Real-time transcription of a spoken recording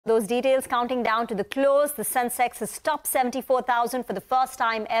Those details counting down to the close. The Sensex has topped 74,000 for the first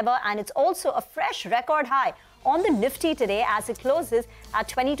time ever, and it's also a fresh record high on the Nifty today as it closes at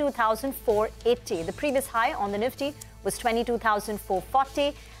 22,480. The previous high on the Nifty was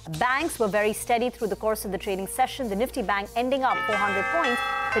 22,440. Banks were very steady through the course of the trading session. The Nifty Bank ending up 400 points.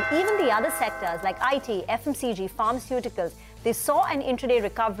 But even the other sectors like IT, FMCG, pharmaceuticals, they saw an intraday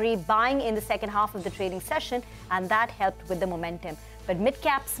recovery buying in the second half of the trading session, and that helped with the momentum. But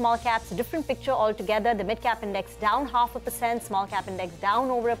mid-cap, small caps, a different picture altogether. The mid-cap index down 0.5%, small cap index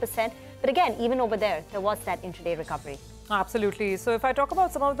down over 1%. But again, even over there was that intraday recovery. Absolutely. So if I talk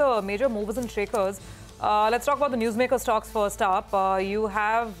about some of the major movers and shakers, let's talk about the newsmaker stocks first up. You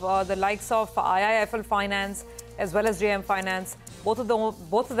have the likes of IIFL Finance as well as JM Finance. Both of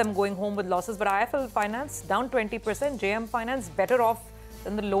them going home with losses, but IIFL Finance down 20%. JM Finance better off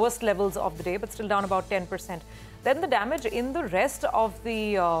than the lowest levels of the day, but still down about 10%. Then the damage in the rest of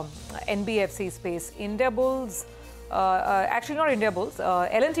the NBFC space. India Bulls, actually not India Bulls,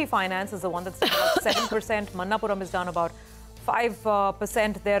 L&T Finance is the one that's down about 7%. Manappuram is down about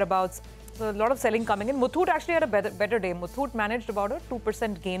 5% thereabouts. So a lot of selling coming in. Muthoot actually had a better day. Muthoot managed about a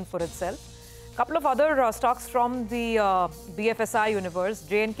 2% gain for itself. A couple of other stocks from the BFSI universe.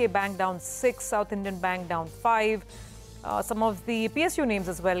 J&K Bank down 6, South Indian Bank down 5. Some of the PSU names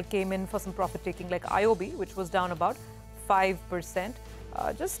as well came in for some profit taking, like IOB, which was down about 5%.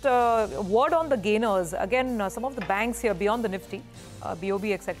 Just a word on the gainers. Again, some of the banks here beyond the Nifty, BOB,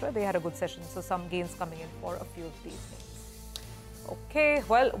 etc., they had a good session. So some gains coming in for a few of these names. Okay,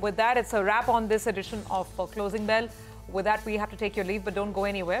 well, with that, it's a wrap on this edition of Closing Bell. With that, we have to take your leave, but don't go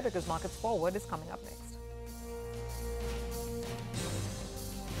anywhere because Markets Forward is coming up next.